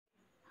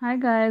Hi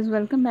guys,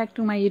 welcome back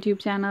to my YouTube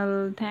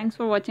channel. Thanks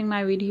for watching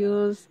my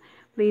videos.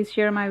 Please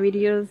share my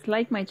videos,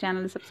 like my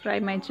channel,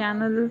 subscribe my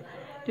channel.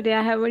 Today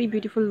I have a very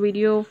beautiful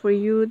video for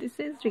you. This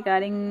is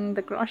regarding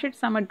the crochet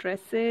summer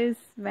dresses.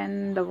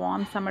 When the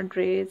warm summer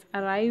days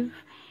arrive,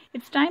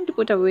 it's time to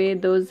put away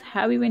those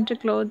heavy winter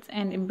clothes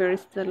and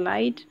embrace the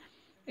light,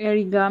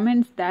 airy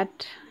garments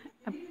that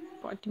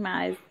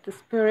epitomize the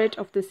spirit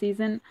of the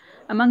season.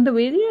 Among the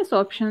various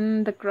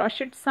options, the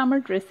crocheted summer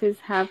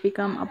dresses have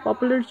become a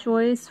popular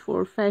choice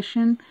for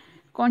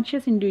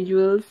fashion-conscious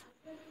individuals.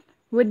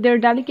 With their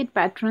delicate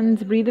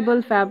patterns,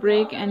 breathable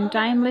fabric, and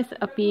timeless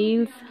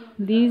appeals,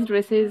 these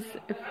dresses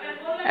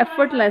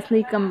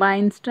effortlessly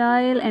combine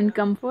style and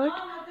comfort.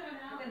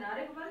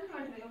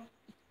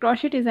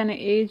 Crochet is an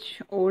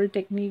age-old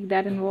technique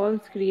that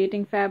involves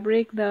creating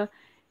fabric, the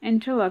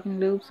interlocking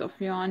loops of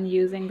yarn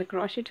using the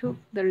crochet hook.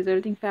 The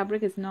resulting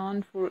fabric is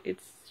known for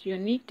its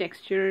unique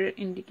texture,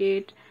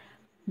 intricate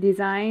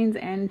designs,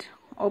 and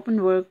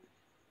open work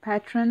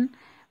pattern.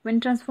 When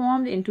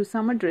transformed into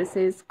summer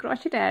dresses,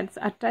 crochet adds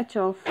a touch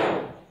of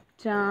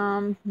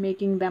charm,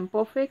 making them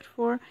perfect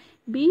for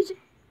beach,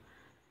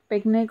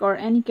 picnic, or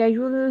any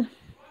casual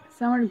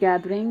summer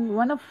gathering.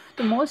 One of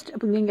the most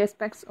appealing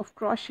aspects of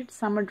crochet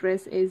summer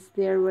dress is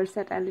their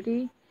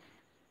versatility.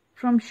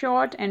 From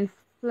short and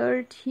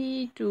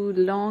flirty to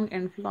long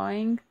and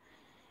flowing,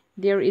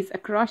 there is a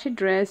crochet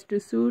dress to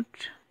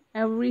suit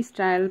every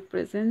style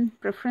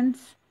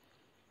preference.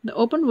 The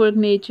open work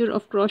nature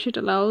of crochet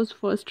allows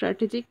for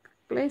strategic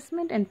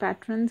placement and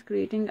patterns,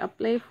 creating a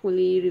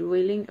playfully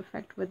revealing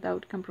effect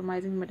without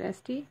compromising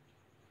modesty.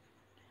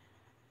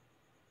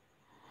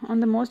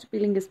 On the most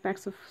appealing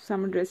aspects of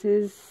summer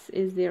dresses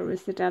is their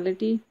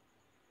versatility.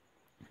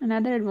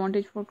 Another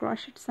advantage for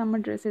crochet summer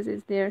dresses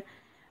is their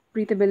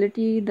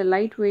breathability. The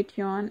lightweight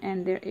yarn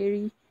and their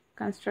airy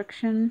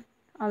construction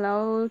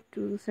allow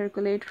to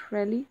circulate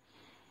freely.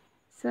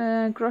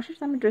 So, crochet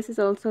summer dresses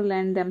also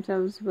lend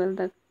themselves well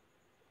the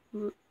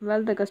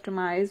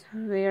customize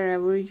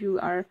wherever you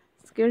are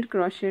skilled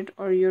crochet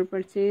or you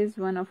purchase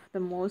one of the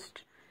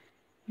most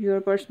your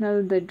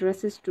personal the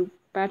dresses to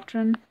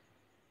pattern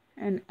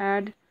and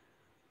add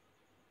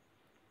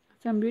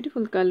some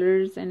beautiful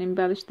colors and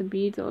embellish the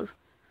beads or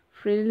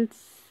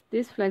frills.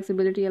 This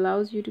flexibility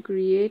allows you to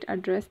create a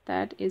dress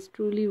that is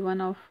truly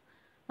one of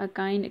a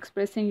kind,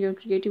 expressing your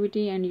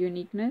creativity and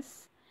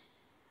uniqueness.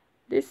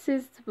 This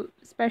is a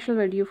special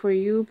video for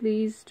you.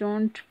 Please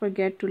don't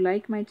forget to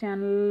like my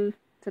channel,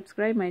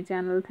 subscribe my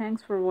channel.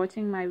 Thanks for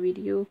watching my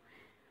video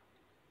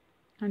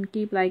and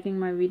keep liking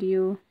my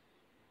video.